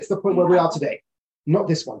to the point where we are today. Not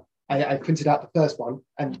this one. I printed out the first one,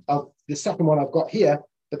 and the second one I've got here,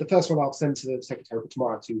 but the first one I'll send to the secretary for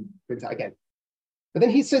tomorrow to print out again. But then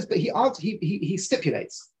he says, but he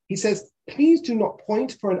stipulates. He says, please do not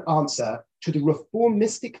point for an answer to the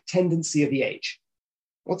reformistic tendency of the age.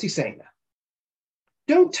 What's he saying there?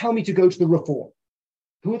 Don't tell me to go to the reform.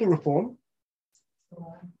 Who are the reform?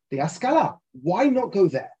 The Haskalah. Why not go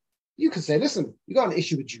there? You can say, listen, you got an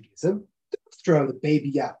issue with Judaism. Don't throw the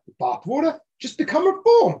baby out the bathwater. Just become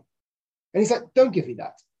reform. And he's like, don't give me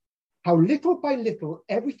that. How little by little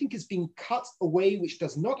everything is being cut away which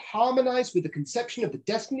does not harmonize with the conception of the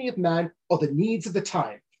destiny of man or the needs of the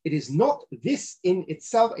time. It is not this in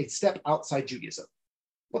itself a step outside Judaism.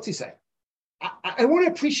 What's he saying? I want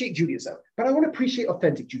to appreciate Judaism, but I want to appreciate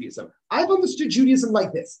authentic Judaism. I've understood Judaism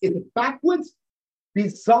like this. It's a backwards,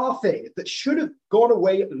 bizarre thing that should have gone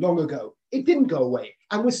away long ago. It didn't go away,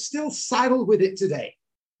 and we're still saddled with it today.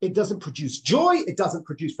 It doesn't produce joy. It doesn't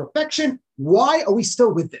produce perfection. Why are we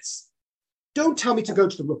still with this? Don't tell me to go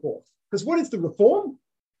to the reform. Because what is the reform?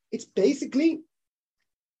 It's basically,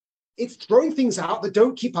 it's throwing things out that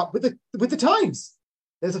don't keep up with the times.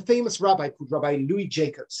 There's a famous rabbi called Rabbi Louis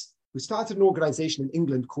Jacobs, who started an organization in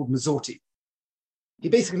England called Mazorti. He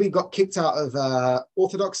basically got kicked out of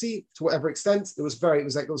orthodoxy to whatever extent. It was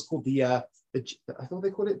called I thought they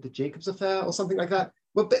called it the Jacobs Affair or something like that.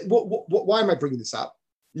 But why am I bringing this up?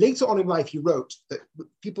 Later on in life, he wrote that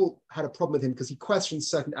people had a problem with him because he questioned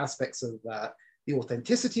certain aspects of the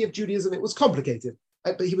authenticity of Judaism. It was complicated,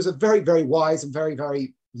 but he was a very, very wise and very,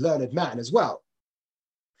 very learned man as well.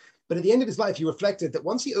 But at the end of his life, he reflected that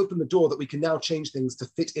once he opened the door that we can now change things to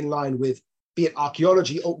fit in line with, be it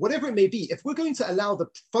archaeology or whatever it may be, if we're going to allow the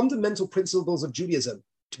fundamental principles of Judaism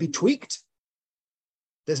to be tweaked,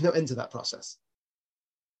 there's no end to that process.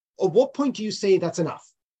 At what point do you say that's enough?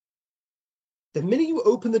 The minute you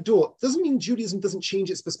open the door, doesn't mean Judaism doesn't change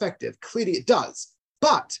its perspective. Clearly it does.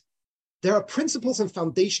 But there are principles and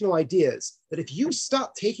foundational ideas that if you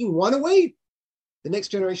start taking one away, the next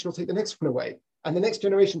generation will take the next one away. And the next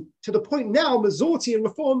generation, to the point now, Mazorti and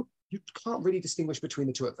Reform, you can't really distinguish between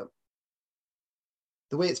the two of them.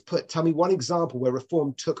 The way it's put, tell me one example where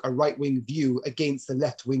Reform took a right-wing view against the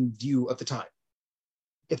left-wing view of the time.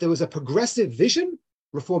 If there was a progressive vision,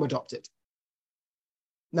 Reform adopted.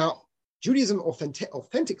 Now, Judaism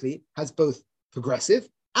authentically has both progressive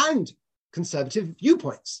and conservative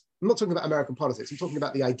viewpoints. I'm not talking about American politics, I'm talking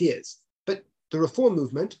about the ideas. But the Reform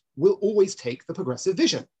movement will always take the progressive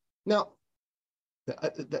vision. Now,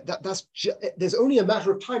 there's only a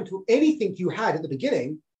matter of time till anything you had at the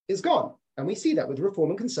beginning is gone. And we see that with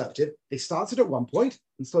Reform and Conservative. They started at one point,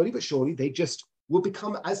 and slowly but surely, they just will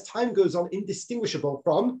become, as time goes on, indistinguishable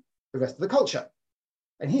from the rest of the culture.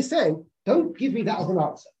 And he's saying, don't give me that as an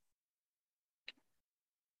answer.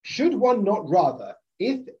 Should one not rather,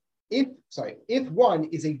 if one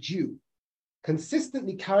is a Jew,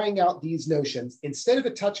 consistently carrying out these notions, instead of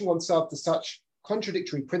attaching oneself to such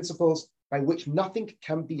contradictory principles by which nothing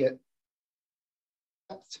can be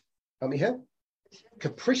help me here,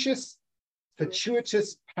 capricious,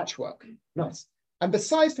 fortuitous patchwork. Nice. And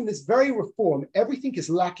besides, from this very Reform, everything is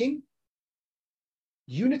lacking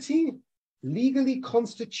unity, legally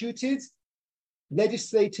constituted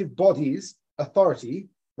legislative bodies, authority.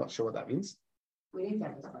 Not sure what that means. We need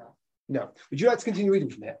that as well. No. Would you like to continue reading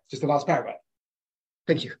from here? Just the last paragraph.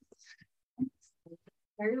 Thank you.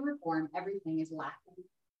 Very Reform, everything is lacking.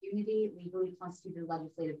 Unity, legally constituted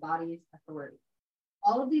legislative bodies, authority.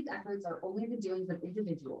 All of these efforts are only the doings of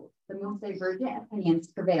individuals. The most divergent opinions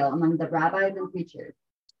prevail among the rabbis and preachers.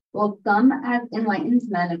 While some, as enlightened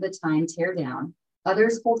men of the time, tear down,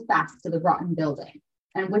 others hold fast to the rotten building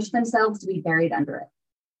and wish themselves to be buried under it.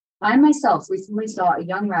 I myself recently saw a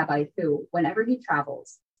young rabbi who, whenever he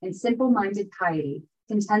travels, in simple-minded piety,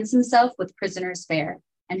 contents himself with prisoner's fare,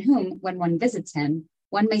 and whom, when one visits him,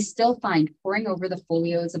 one may still find poring over the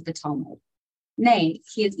folios of the Talmud. Nay,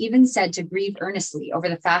 he is even said to grieve earnestly over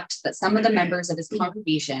the fact that some of the members of his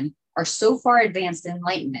congregation are so far advanced in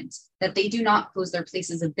enlightenment that they do not close their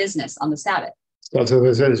places of business on the Sabbath. So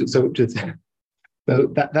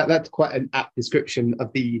that's quite an apt description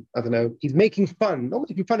of the, I don't know, he's making fun, not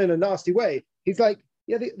making fun in a nasty way. He's like,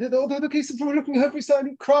 yeah, the other cases for looking at every side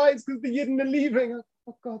who cries because the Yidden are leaving. Oh,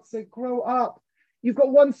 for God's sake, grow up. You've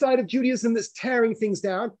got one side of Judaism that's tearing things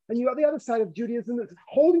down, and you've got the other side of Judaism that's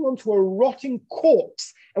holding on to a rotting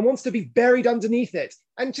corpse and wants to be buried underneath it.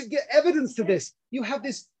 And to get evidence to this, you have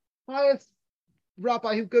this pious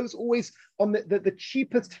rabbi who goes always on the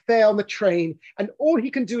cheapest fare on the train, and all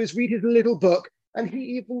he can do is read his little book, and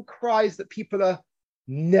he even cries that people are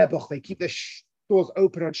nebuch, they keep their stores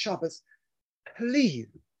open on Shabbos. Please,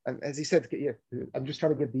 And as he said, yeah, I'm just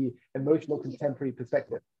trying to give the emotional contemporary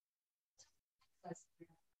perspective.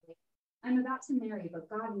 I'm about to marry, but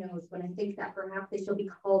God knows when I think that perhaps they shall be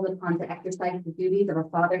called upon to exercise the duties of a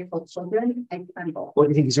father to children, I tremble. What do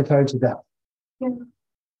you think he's referring to there? Yeah.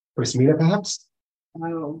 Prismina, perhaps?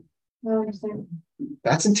 Oh, no,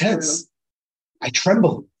 that's intense. I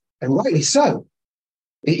tremble, and rightly so.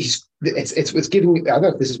 It's giving. I don't know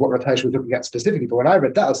if this is what Ratesh was looking at specifically, but when I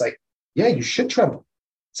read that, I was like, yeah, you should tremble.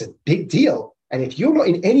 It's a big deal. And if you're not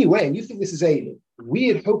in any way, and you think this is a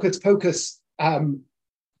weird hocus pocus,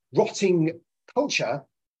 rotting culture,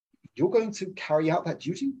 you're going to carry out that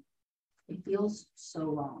duty. It feels so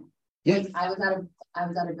wrong. Yeah. Like I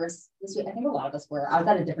was at a verse this week. I think a lot of us were. I was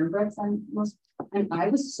at a different verse than most, and I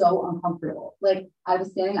was so uncomfortable. Like I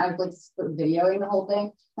was like videoing the whole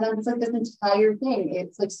thing, and I was like, this entire thing,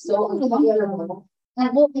 it's like so uncomfortable.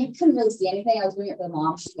 And well, I couldn't really see anything. I was doing it for the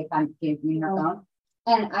mom. She like kind of gave me her phone.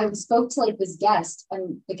 And I spoke to like this guest,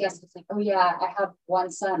 and the guest was like, "Oh yeah, I have one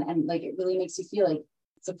son, and like it really makes you feel like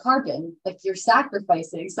it's a carbon, like you're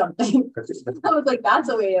sacrificing something." I was like, "That's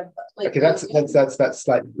a way of like." Okay, that's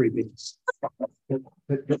slightly creepy. It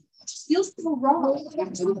feels so wrong.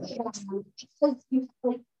 Because you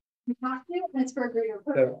have to, and it's for a greater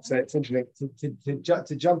purpose. So it's interesting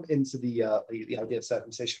to jump into the idea of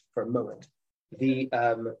circumcision for a moment.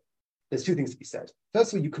 There's two things to be said.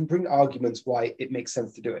 Firstly, you can bring arguments why it makes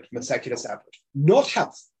sense to do it from a secular standpoint. Not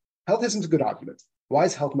health. Health isn't a good argument. Why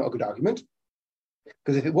is health not a good argument?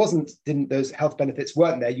 Because if it didn't those health benefits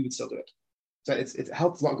weren't there, you would still do it. So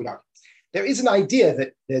health's not a good argument. There is an idea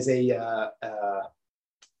that there's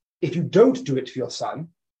if you don't do it for your son,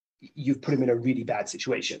 you've put him in a really bad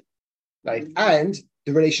situation, right? And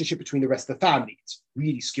the relationship between the rest of the family is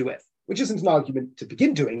really skewed, which isn't an argument to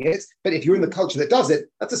begin doing it, but if you're in the culture that does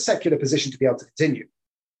it, that's a secular position to be able to continue.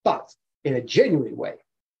 But in a genuine way,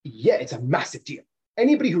 yeah, it's a massive deal.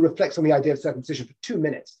 Anybody who reflects on the idea of circumcision for 2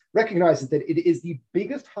 minutes recognizes that it is the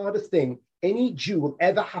biggest, hardest thing any Jew will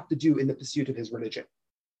ever have to do in the pursuit of his religion.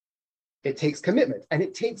 It takes commitment, and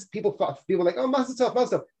it takes people like, oh, master.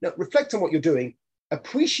 No, reflect on what you're doing,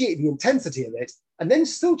 appreciate the intensity of it, and then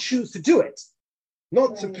still choose to do it.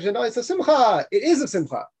 Not to pretend, oh, it's a simcha. It is a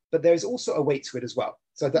simcha, but there is also a weight to it as well.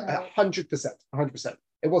 So 100%.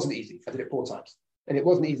 It wasn't easy. I did it 4 times, and it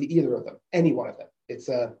wasn't easy either of them, any one of them. It's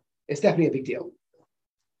definitely a big deal.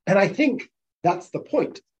 And I think that's the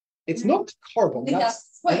point. It's not carbon. I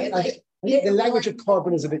think the language of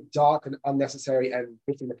carbon is a bit dark and unnecessary and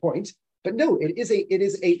missing the point. But no,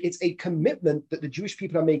 it's a commitment that the Jewish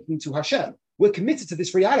people are making to Hashem. We're committed to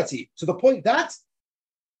this reality to the point that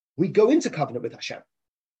we go into covenant with Hashem.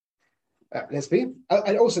 Let's be.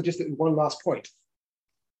 And also, just one last point.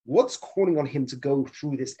 What's calling on him to go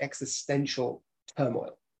through this existential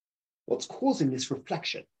turmoil? What's causing this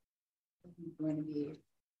reflection?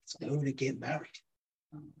 It's going to get married.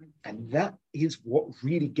 And that is what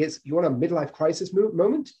really gets you on a midlife crisis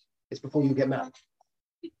moment. It's before you get married.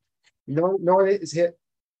 No one is here.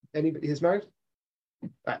 Anybody is married?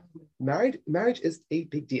 Right. Marriage is a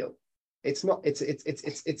big deal. It's not. It's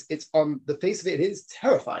on the face of it. It is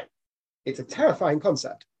terrifying. It's a terrifying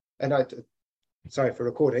concept. And sorry for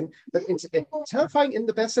recording, but it's terrifying in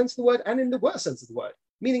the best sense of the word and in the worst sense of the word.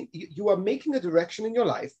 Meaning you are making a direction in your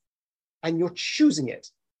life, and you're choosing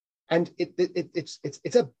it. And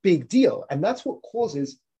it's a big deal. And that's what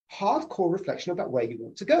causes hardcore reflection about where you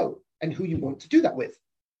want to go and who you want to do that with.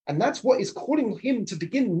 And that's what is calling him to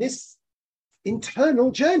begin this internal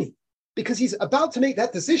journey, because he's about to make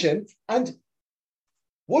that decision. And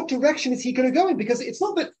what direction is he going to go in? Because it's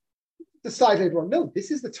not that decide later on. No, this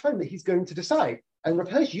is the time that he's going to decide. And Rav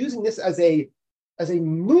Hirsch using this as a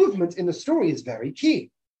movement in the story is very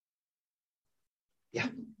key. Yeah.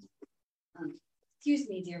 Excuse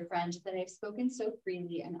me, dear friend, that I've spoken so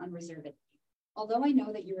freely and unreservedly. Although I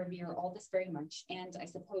know that you revere all this very much, and I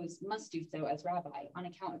suppose must do so as rabbi on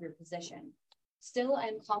account of your position, still I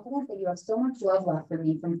am confident that you have so much love left for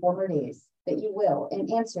me from former days that you will, in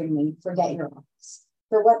answering me, forget your office.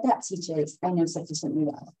 For what that teaches, I know sufficiently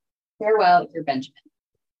well. Farewell, your Benjamin.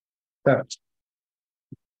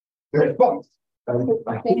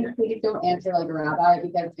 Please don't answer like a rabbi,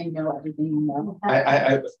 because I know everything you know.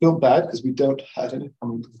 I feel bad because we don't have any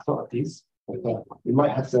these. We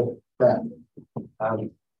might have to.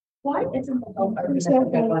 Why isn't the health argument a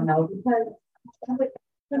good one though? Because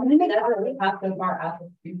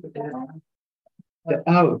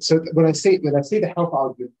so when I say the health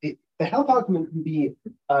argument, the health argument can be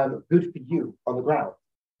good for you on the ground,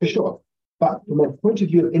 for sure. But from a point of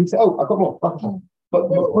view of I've got more. But from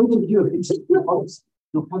a point of view of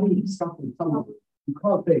you're having something you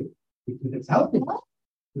can't think because it's healthy.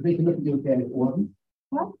 They can look at you and say it wasn't.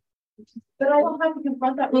 Well, but I don't have to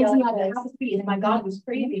confront that reality. I have to be, and my God was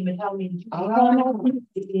crazy, but tell me,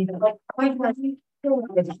 like, quite frankly,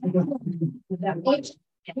 that much.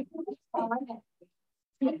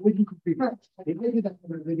 Would you complete it? Maybe that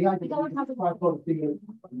the idea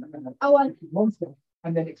monster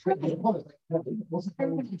and then expect the politics. Wasn't the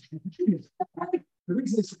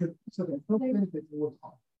reason is because so there's no benefit towards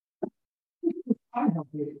harm. I have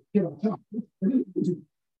to get on top.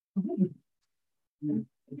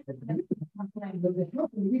 But the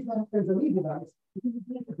help and the reason I there's a legal that that's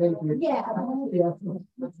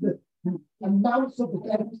the amounts of the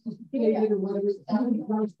benefits to pay and whether it's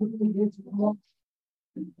price put into the law.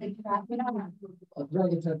 Does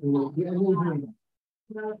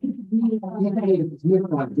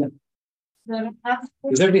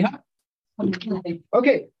everybody have?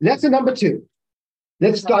 Okay, lesson number 2.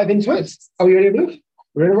 Let's dive into it. Are we ready to move?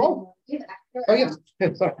 We're in a roll? Oh, yes.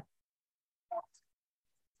 Sorry.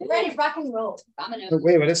 Ready, rock and roll.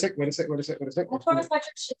 Wait a sec. That's what a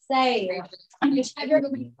lecture should say. Oh, no. I've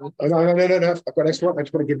got extra one. I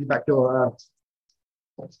just want to give you back your.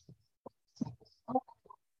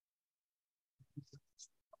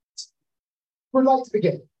 We'd like to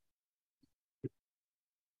begin.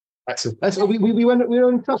 Excellent. We were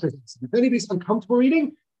on class. If anybody's uncomfortable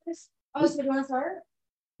reading. Oh, so do you want to start?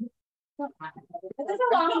 If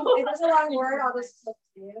it's a long word, I'll just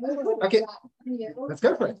okay. Let's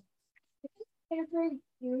go for it. You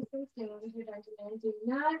do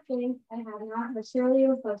not think I have not maturely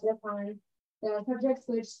reflected upon the subjects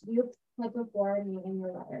which you put before me in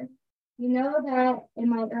your letter. You know that in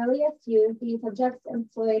my earliest youth, these subjects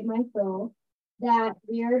employed my soul, that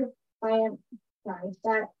weird, violent, but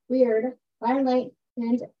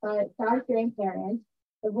God-fearing parent.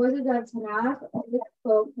 The voices of Tanakh only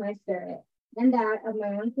spoke my spirit, and that of my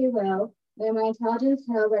own free will, when my intelligence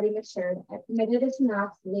had already matured, I permitted the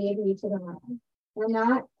Tanakh to lead me to the mind. And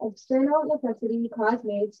not external necessity caused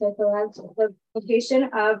me to select the vocation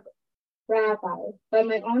of rabbi, but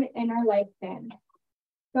my own inner lifespan.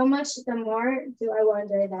 So much the more do I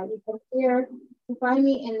wonder that you come here to find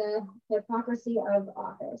me in the hypocrisy of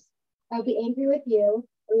office. I'll be angry with you,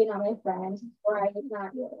 or you're not my friend, or I am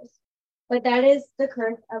not yours. But that is the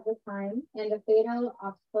curse of the time and the fatal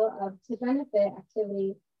obstacle of to benefit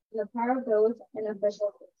activity and the power of those in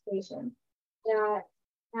official station. That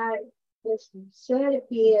which should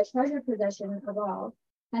be a treasured possession of all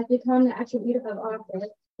has become the attribute of office,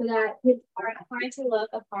 so that people are inclined to look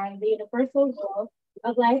upon the universal rule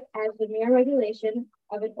of life as the mere regulation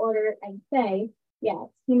of an order and say, yes,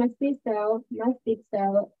 he must be so, must speak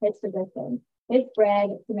so, his position, his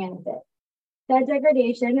bread demands it. That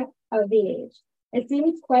degradation of the age. It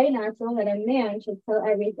seems quite natural that a man should sell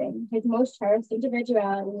everything, his most cherished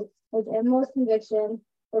individuality, his inmost conviction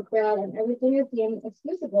for bread, and everything is deemed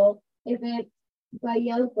excusable if it but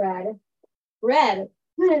yields bread. Bread.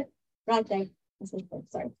 Wrong thing.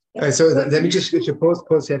 Sorry. So let me just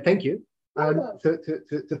pause here. Thank you.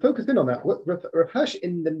 To focus in on that, what Rav Hirsch,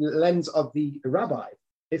 in the lens of the rabbi,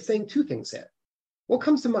 is saying 2 things here. What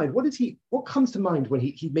comes to mind? What comes to mind when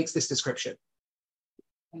he makes this description?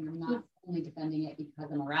 I'm not only defending it because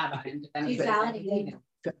I'm a rabbi, I'm defending it.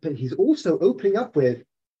 But he's also opening up with,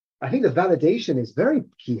 I think the validation is very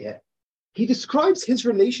key here. He describes his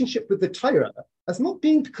relationship with the Torah as not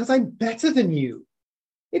being because I'm better than you.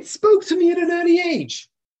 It spoke to me at an early age.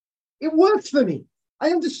 It worked for me.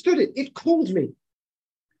 I understood it. It called me.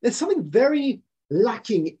 There's something very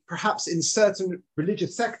lacking, perhaps, in certain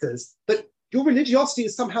religious sectors, that your religiosity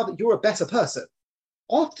is somehow that you're a better person.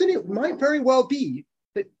 Often it might very well be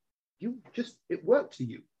that it worked for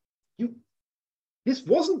you. This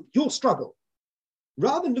wasn't your struggle.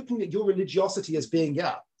 Rather than looking at your religiosity as being,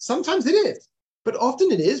 sometimes it is, but often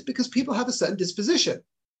it is because people have a certain disposition.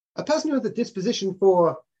 A person who has a disposition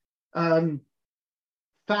for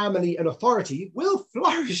family and authority will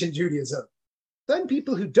flourish in Judaism. Then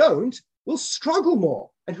people who don't will struggle more.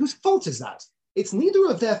 And whose fault is that? It's neither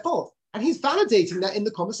of their fault. And he's validating that in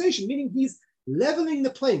the conversation, meaning he's leveling the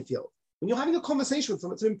playing field. When you're having a conversation with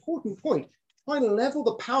someone, it's an important point. Trying to level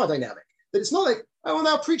the power dynamic. That it's not like, I will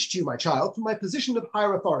now preach to you, my child, from my position of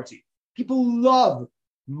higher authority. People love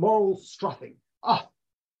moral strutting.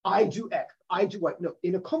 I do X, I do Y. No,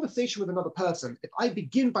 in a conversation with another person, if I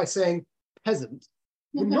begin by saying peasant,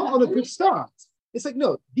 we're not on a good start. It's like,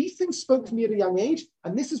 no, these things spoke to me at a young age,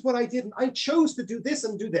 and this is what I did, and I chose to do this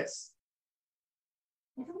and do this.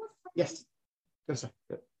 Yes. Go, sir.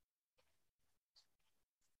 Good.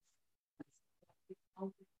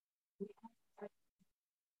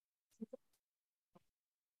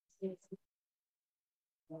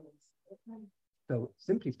 So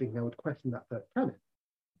simply speaking, I would question that first premise.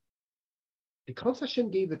 Because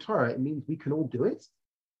Hashem gave the Torah, it means we can all do it?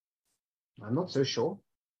 I'm not so sure.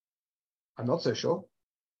 I'm not so sure.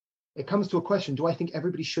 It comes to a question, do I think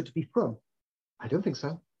everybody should be from? I don't think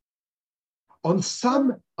so. On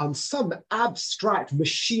some abstract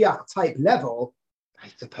Mashiach type level, I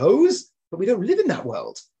suppose, but we don't live in that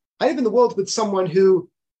world. I live in the world with someone who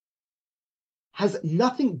has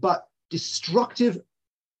nothing but destructive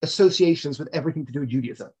associations with everything to do with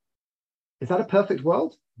Judaism. Is that a perfect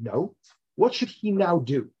world? No. What should he now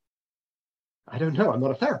do? I don't know. I'm not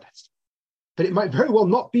a therapist. But it might very well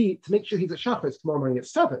not be to make sure he's at Shabbos tomorrow morning at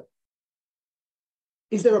 7.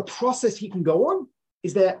 Is there a process he can go on?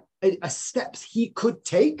 Is there a steps he could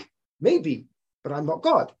take? Maybe, but I'm not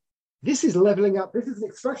God. This is leveling up. This is an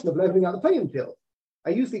expression of leveling out the playing field. I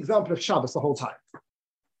use the example of Shabbos the whole time.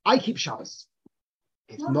 I keep Shabbos.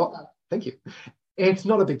 It's not, thank you. It's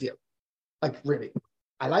not a big deal. Like, really.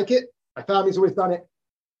 I like it. My family's always done it.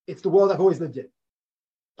 It's the world I've always lived in.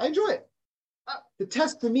 I enjoy it. The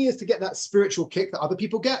test for me is to get that spiritual kick that other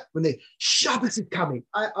people get when Shabbos is coming.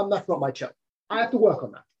 That's not my chill. I have to work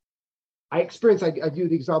on that. I do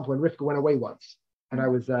the example when Rivka went away once and I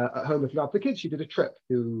was at home looking after the kids. She did a trip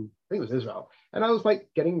to, I think it was Israel. And I was like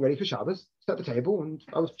getting ready for Shabbos, set the table, and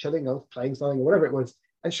I was chilling, I was playing something or whatever it was.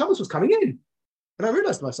 And Shabbos was coming in. And I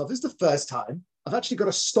realized to myself, this is the first time I've actually got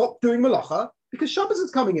to stop doing Malacha because Shabbos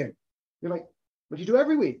is coming in. You're like, what do you do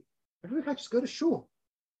every week? Every week I just go to shul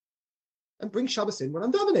and bring Shabbos in when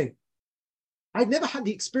I'm davening. I'd never had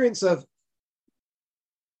the experience of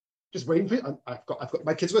just waiting for, I've got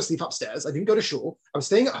my kids were asleep upstairs. I didn't go to shul. I was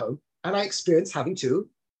staying at home and I experienced having to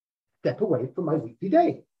step away from my weekly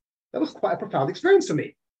day. That was quite a profound experience for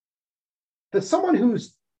me. For someone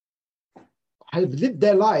who's have lived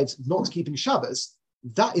their lives not keeping Shabbos,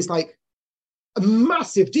 that is like a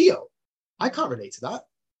massive deal. I can't relate to that.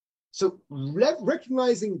 So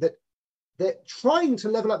recognizing that they're trying to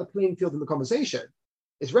level out the playing field in the conversation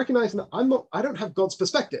is recognizing that I don't have God's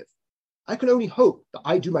perspective. I can only hope that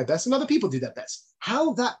I do my best and other people do their best.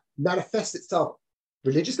 How that manifests itself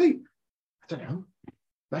religiously, I don't know.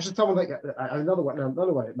 Imagine someone like another one,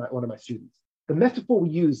 one of my students. The metaphor we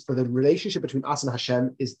use for the relationship between us and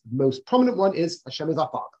Hashem is the most prominent one is Hashem is our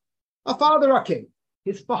father. Our father, our king.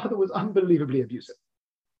 His father was unbelievably abusive.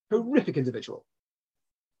 Horrific individual.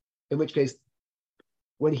 In which case,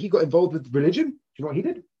 when he got involved with religion, do you know what he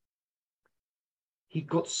did? He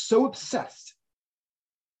got so obsessed.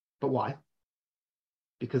 But why?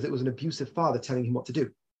 Because it was an abusive father telling him what to do.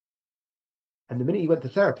 And the minute he went to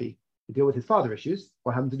therapy to deal with his father issues,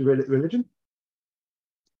 what happened to the religion?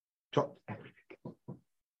 Dropped everything.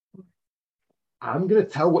 I'm going to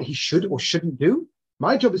tell what he should or shouldn't do.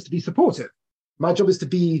 My job is to be supportive. My job is to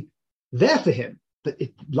be there for him. But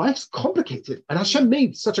life's complicated. And Hashem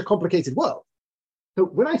made such a complicated world. So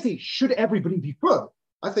when I say, should everybody be pro?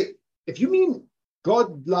 I think, if you mean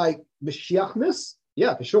God-like Mashiachness,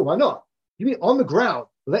 yeah, for sure, why not? You mean on the ground,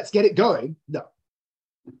 let's get it going? No.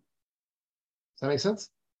 Does that make sense?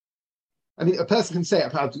 I mean, a person can say,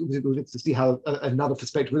 to see how another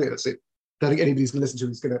perspective with it. So I don't think anybody's going to listen to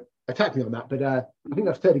who's going to attack me on that, but I think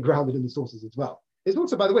that's fairly grounded in the sources as well. It's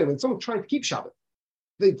also, by the way, when someone's trying to keep Shabbat,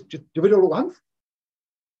 they just do it all at once.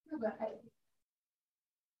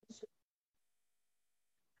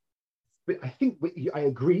 But I think I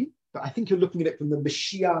agree, but I think you're looking at it from the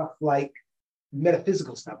Mashiach-like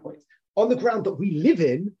metaphysical standpoint. On the ground that we live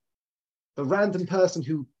in, the random person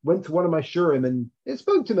who went to one of my shurim and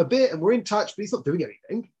spoke to him a bit and we're in touch, but he's not doing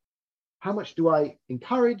anything. How much do I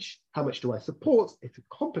encourage? How much do I support? It's a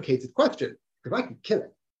complicated question because I can kill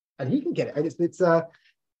it and he can get it. And it's the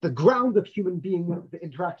ground of human being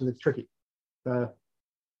interaction is tricky. And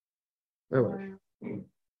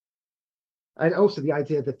also the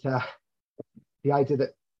idea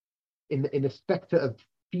that in the specter of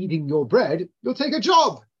feeding your bread, you'll take a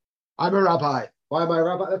job. I'm a rabbi. Why am I a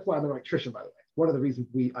rabbi? That's why I'm an electrician, by the way. One of the reasons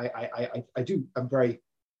I'm very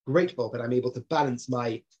grateful that I'm able to balance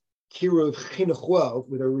my kiruv chinuch world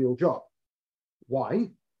with a real job. Why?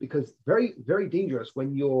 Because very, very dangerous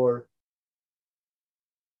when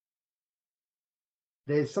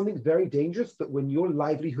there's something very dangerous that when your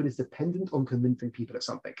livelihood is dependent on convincing people of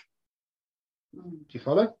something. Do you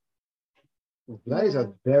follow? That is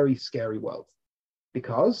a very scary world.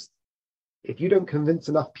 Because if you don't convince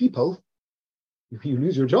enough people, you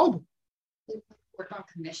lose your job. Work on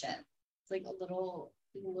commission. It's like a little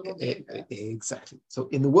exactly. So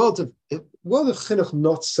in the world of chinuch,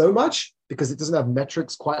 not so much because it doesn't have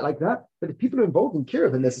metrics quite like that. But if people are involved in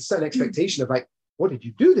kiruv and there's a certain expectation of like, what did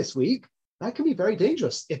you do this week? that can be very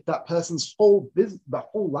dangerous if that person's whole business, the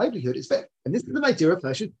whole livelihood is there. And this is an idea of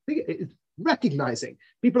Hirsch is recognizing.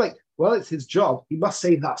 People are like, well, it's his job. He must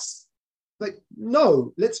say thus. Like,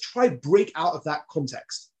 no, let's try break out of that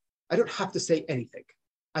context. I don't have to say anything.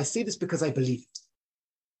 I say this because I believe it.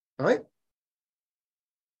 All right?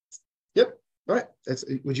 Yep. All right.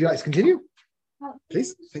 Would you guys continue?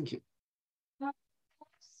 Please. Thank you.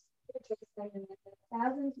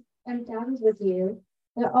 Thousands and thousands with you,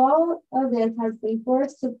 but all of this has been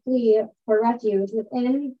forced to flee for refuge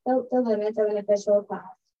within the limits of an official class.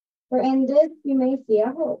 For in this you may see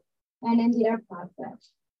a hope, and indeed a prospect,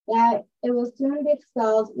 that it will soon be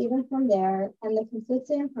expelled even from there, and the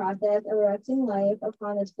consistent process of erecting life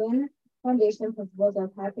upon the twin foundation principles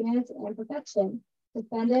of happiness and perfection,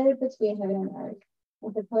 suspended between heaven and earth,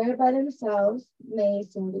 and supported by themselves, may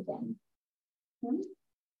soon begin.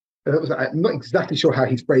 I'm not exactly sure how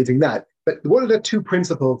he's phrasing that, but what are the two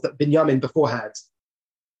principles that Binyamin beforehand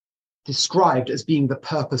described as being the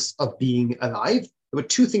purpose of being alive? There were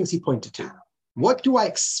two things he pointed to. What do I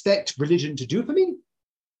expect religion to do for me?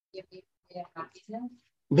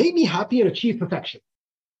 Make me happy and achieve perfection.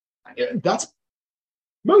 That's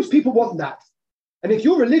most people want that. And if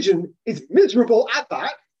your religion is miserable at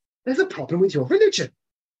that, there's a problem with your religion.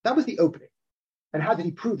 That was the opening. And how did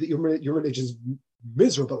he prove that your religion's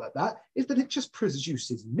miserable at that? Is that it just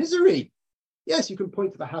produces misery. Yes, you can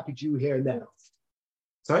point to the happy Jew here and there.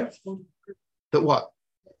 Sorry? That what?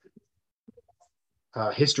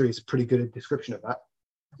 History is a pretty good description of that.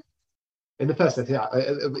 In the first sense, yeah,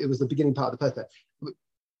 it was the beginning part of the first sense.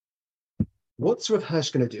 What's Rav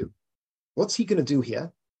Hirsch going to do? What's he going to do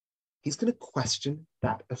here? He's going to question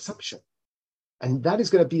that assumption. And that is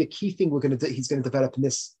going to be a key thing he's going to develop in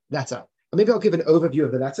this letter. And maybe I'll give an overview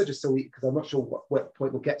of the letter just because I'm not sure what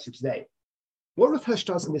point we'll get to today. What Rav Hirsch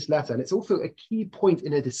does in this letter, and it's also a key point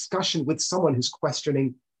in a discussion with someone who's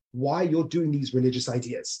questioning why you're doing these religious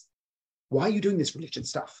ideas. Why are you doing this religion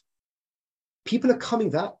stuff? People are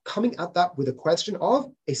coming at that with a question of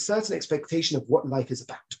a certain expectation of what life is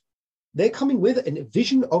about. They're coming with a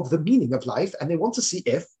vision of the meaning of life, and they want to see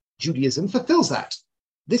if Judaism fulfills that.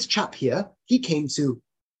 This chap here, he came to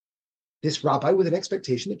this rabbi with an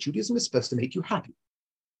expectation that Judaism is supposed to make you happy.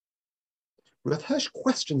 Rav Hirsch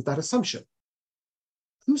questions that assumption.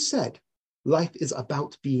 Who said life is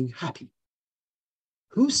about being happy?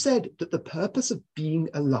 Who said that the purpose of being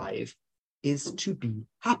alive is to be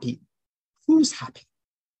happy? Who's happy?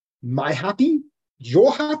 My happy?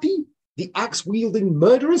 You're happy? The axe-wielding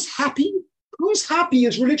murderers happy? Who's happy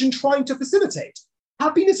is religion trying to facilitate?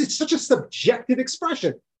 Happiness is such a subjective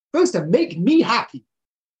expression. It's supposed to make me happy.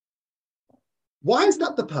 Why is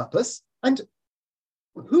that the purpose? And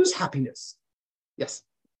whose happiness? Yes.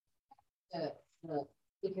 The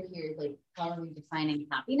speaker here is like, how are we defining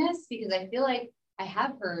happiness? Because I feel like I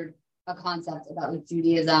have heard a concept about like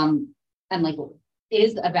Judaism and like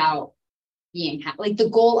is about being happy. Like the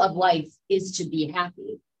goal of life is to be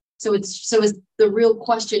happy. So is the real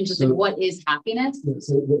question just like what is happiness?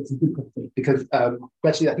 So it's a good question because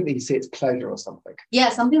actually I think that you say it's pleasure or something. Yeah,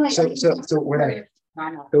 something like that.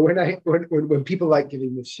 So when people like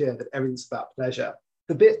giving this share that everything's about pleasure,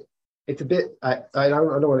 it's a bit I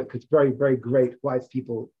don't want it. It's very, very great wise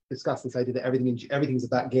people discuss this idea that everything's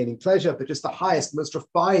about gaining pleasure, but just the highest, most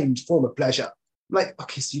refined form of pleasure. Like,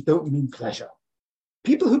 okay, so you don't mean pleasure.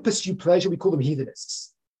 People who pursue pleasure, we call them heathenists.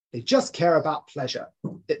 They just care about pleasure.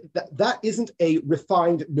 That isn't a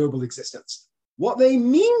refined, noble existence. What they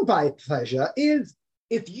mean by pleasure is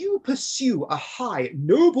if you pursue a high,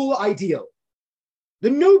 noble ideal, the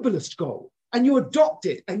noblest goal, and you adopt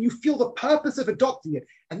it, and you feel the purpose of adopting it,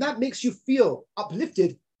 and that makes you feel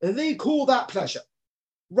uplifted, they call that pleasure.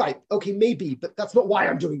 Right, okay, maybe, but that's not why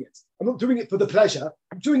I'm doing it. I'm not doing it for the pleasure.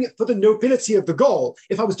 I'm doing it for the nobility of the goal.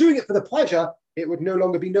 If I was doing it for the pleasure, it would no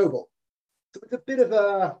longer be noble. So it's a bit of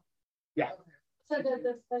a, yeah. So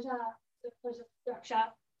the pleasure structure,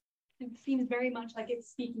 it seems very much like it's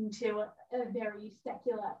speaking to a very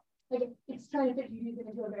secular, like it's trying to fit Judaism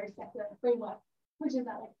into a very secular framework, which is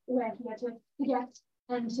that like we're here to get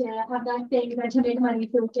and to have nice things and to make money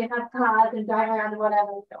so we can have cars and drive around and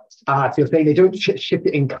whatever. So you're saying they don't shift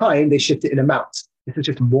it in kind, they shift it in amount. This is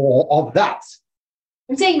just more of that.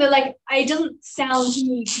 I'm saying that like it doesn't sound to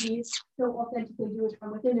me to be so authentically Jewish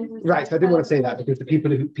from within. Right, so I didn't want to say that because the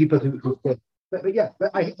people who but yeah,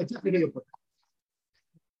 but I definitely hear your point.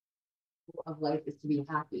 Of life is to be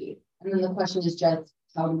happy. And then the question is just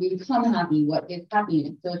how do we become happy? What is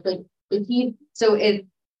happiness? So it's like if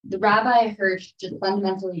the Rabbi Hirsch just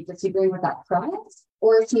fundamentally disagreeing with that premise,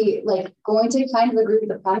 or is he like going to kind of agree with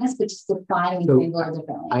the premise, but just defining things a little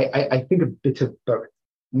differently? I think a bit of both.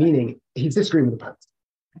 Meaning, he's disagreeing with the premise.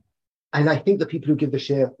 And I think the people who give the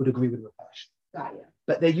share would agree with Ramesh. Got you.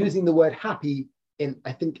 But they're using the word happy in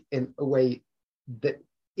a way that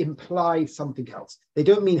implies something else. They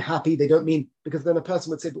don't mean happy. They don't mean, because then a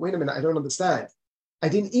person would say, but wait a minute, I don't understand. I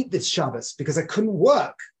didn't eat this Shabbos because I couldn't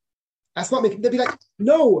work. That's not making, they'd be like,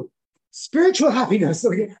 no, spiritual happiness.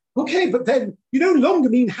 Okay, but then you no longer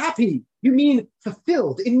mean happy. You mean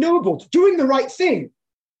fulfilled, ennobled, doing the right thing.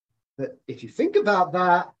 But if you think about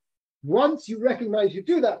that, once you recognize you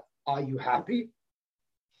do that, are you happy?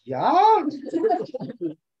 Yeah.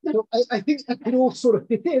 So I think that could all sort of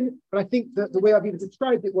fit in, but I think that the way I've even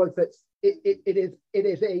described it was that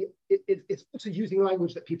it's also using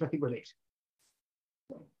language that people I think relate.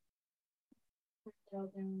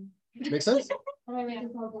 Make sense?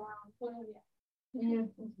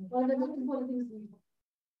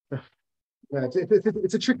 Yeah,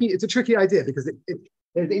 it's a tricky idea because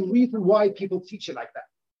there's a reason why people teach it like that.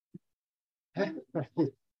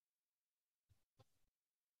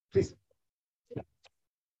 Please.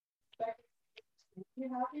 You're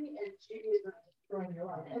happy and Judaism is destroying your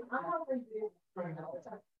life. And I'm not afraid Judaism is destroying all the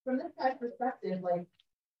time. From this guy's perspective, like,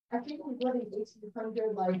 I think he's living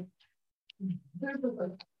 1800, like, there's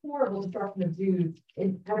a horrible destruction of Jews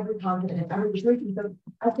in every continent, in every region. So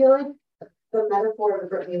I feel like the metaphor of the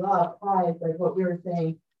Brittany law applies, like what we were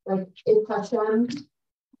saying, like, if Hashem,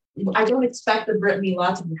 I don't expect the Brittany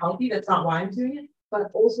law to be healthy, that's not why I'm doing it,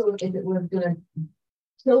 but also if it was going to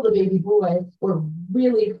kill the baby boy or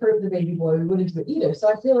really hurt the baby boy, we wouldn't do it either. So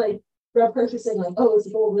I feel like Rob Hirsch is saying, like, oh, is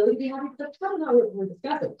the goal really to be happy? That's kind of not what we're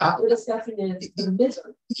discussing. We're discussing is the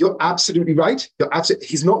misery. You're absolutely right.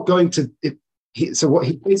 He's not going to. So what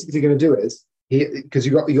he's basically going to do is, because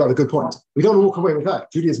you got a good point. We don't walk away with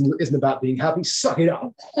that. Judaism isn't about being happy. Suck it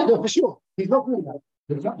up. No, for sure. He's not doing that.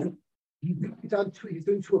 He's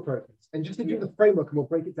doing two approaches. And just to do the framework, and we'll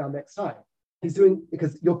break it down next time. He's doing,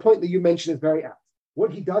 because your point that you mentioned is very apt.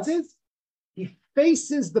 What he does is, he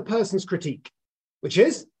faces the person's critique, which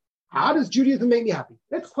is, how does Judaism make me happy?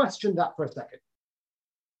 Let's question that for a second.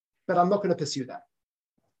 But I'm not going to pursue that.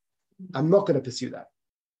 I'm not going to pursue that.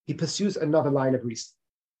 He pursues another line of reason.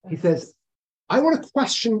 He says, I want to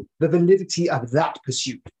question the validity of that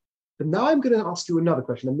pursuit. But now I'm going to ask you another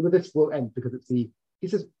question, and with this will end because he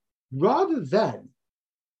says, rather than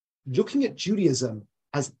looking at Judaism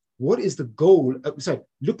as what is the goal,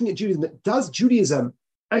 looking at Judaism, does Judaism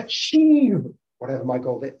achieve whatever my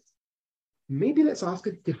goal is? Maybe let's ask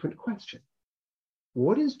a different question.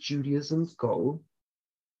 What is Judaism's goal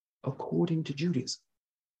according to Judaism?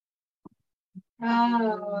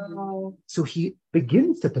 Oh. So he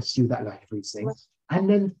begins to pursue that line of reasoning and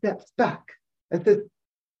then steps back and says,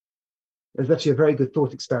 there's actually a very good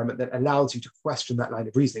thought experiment that allows you to question that line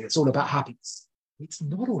of reasoning. It's all about happiness. It's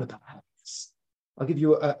not all about happiness. I'll give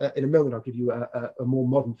you, in a moment, I'll give you a more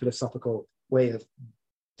modern philosophical way of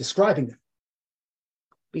describing that.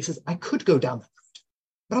 But he says, I could go down that route,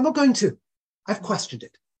 but I'm not going to. I've questioned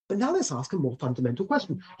it. But now let's ask a more fundamental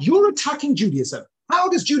question. You're attacking Judaism. How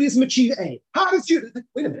does Judaism achieve A? How does Judaism...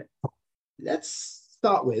 Wait a minute. Let's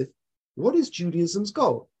start with, what is Judaism's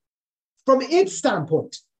goal? From its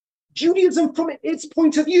standpoint, Judaism from its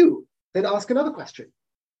point of view. Then ask another question.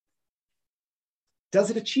 Does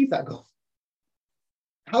it achieve that goal?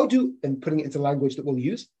 How do, and putting it into language that we'll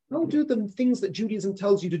use, how do the things that Judaism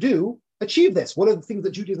tells you to do achieve this? What are the things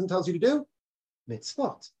that Judaism tells you to do?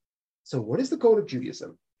 Mitzvot. So what is the goal of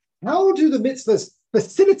Judaism? How do the mitzvahs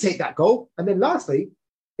facilitate that goal? And then lastly,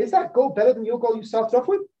 is that goal better than your goal you started off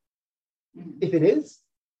with? If it is,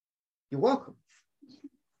 you're welcome.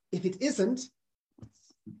 If it isn't,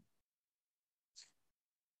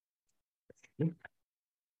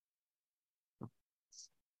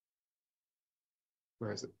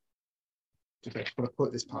 where is it? Okay, I want to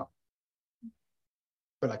quote this part,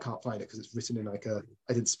 but I can't find it because it's written in like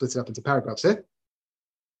I didn't split it up into paragraphs here.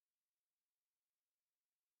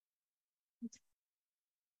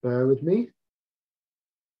 Bear with me.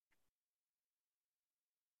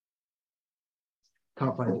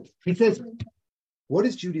 Can't find it. He says, what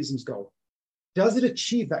is Judaism's goal? Does it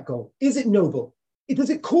achieve that goal? Is it noble? Does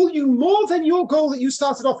it call you more than your goal that you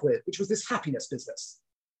started off with, which was this happiness business?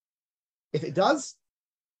 If it does,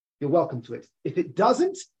 you're welcome to it. If it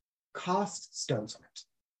doesn't, cast stones on it.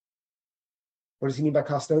 What does he mean by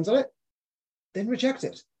cast stones on it? Then reject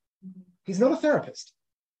it. He's not a therapist.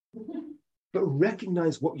 But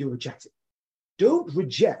recognize what you're rejecting. Don't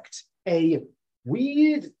reject a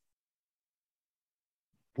weird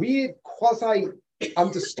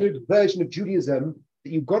quasi-understood version of Judaism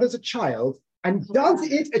that you got as a child, and does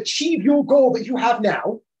it achieve your goal that you have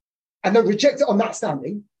now? And then reject it on that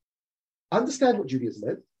standing. understand what Judaism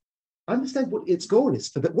is, understand what its goal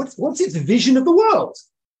is, what's its vision of the world,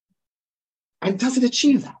 and does it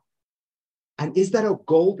achieve that? And is that a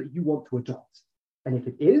goal that you want to adopt? And if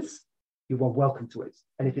it is, you are welcome to it.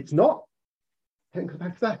 And if it's not, then go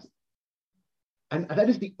back to that. And that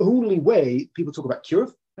is the only way people talk about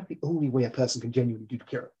kiruv. That's the only way a person can genuinely do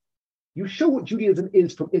kiruv. You show what Judaism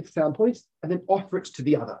is from its standpoint, and then offer it to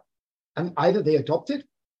the other. And either they adopt it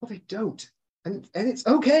or they don't. And it's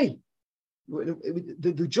okay.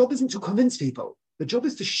 The job isn't to convince people. The job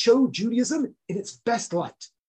is to show Judaism in its best light.